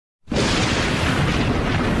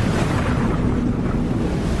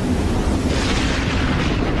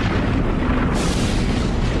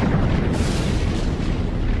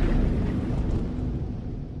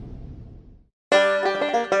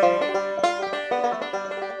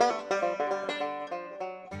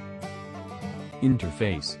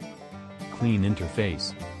Interface. Clean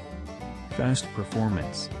interface. Fast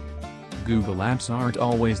performance. Google Apps aren't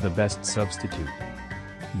always the best substitute.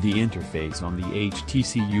 The interface on the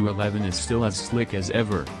HTC U11 is still as slick as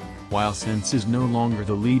ever. While Sense is no longer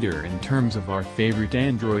the leader in terms of our favorite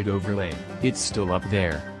Android overlay, it's still up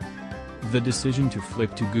there. The decision to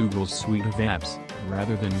flip to Google's suite of apps,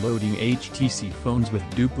 rather than loading HTC phones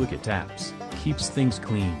with duplicate apps, keeps things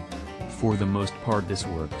clean. For the most part this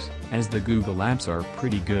works, as the Google apps are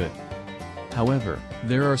pretty good. However,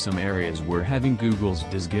 there are some areas where having Google's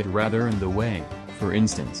does get rather in the way. For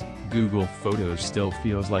instance, Google Photos still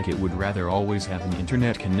feels like it would rather always have an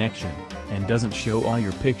internet connection, and doesn't show all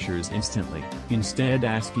your pictures instantly, instead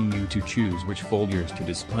asking you to choose which folders to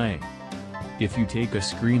display. If you take a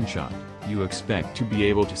screenshot, you expect to be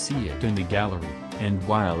able to see it in the gallery, and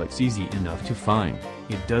while it's easy enough to find,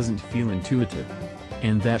 it doesn't feel intuitive.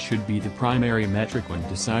 And that should be the primary metric when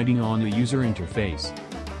deciding on a user interface.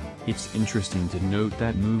 It's interesting to note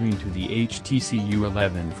that moving to the HTC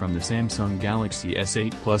U11 from the Samsung Galaxy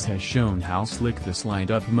S8 Plus has shown how slick the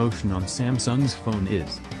slide-up motion on Samsung's phone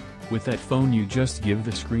is. With that phone you just give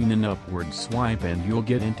the screen an upward swipe and you'll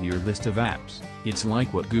get into your list of apps. It's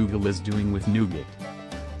like what Google is doing with Nougat.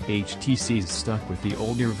 HTC's stuck with the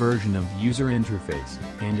older version of the user interface,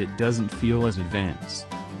 and it doesn't feel as advanced.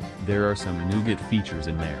 There are some Nougat features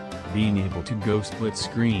in there, being able to go split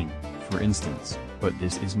screen, for instance, but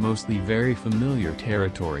this is mostly very familiar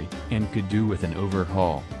territory, and could do with an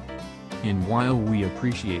overhaul. And while we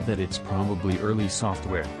appreciate that it's probably early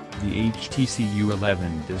software, the HTC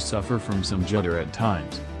U11 does suffer from some judder at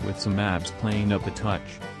times, with some apps playing up a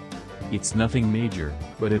touch. It's nothing major,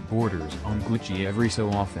 but it borders on glitchy every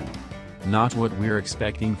so often. Not what we're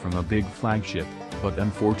expecting from a big flagship, but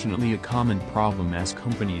unfortunately a common problem as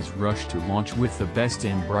companies rush to launch with the best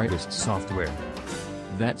and brightest software.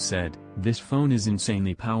 That said, this phone is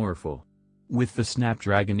insanely powerful. With the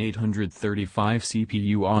Snapdragon 835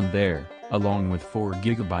 CPU on there, along with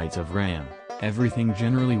 4GB of RAM, everything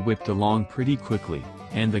generally whipped along pretty quickly,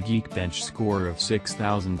 and the Geekbench score of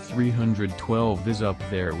 6,312 is up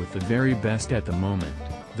there with the very best at the moment,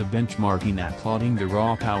 the benchmarking app plotting the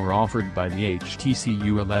raw power offered by the HTC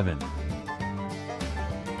U11.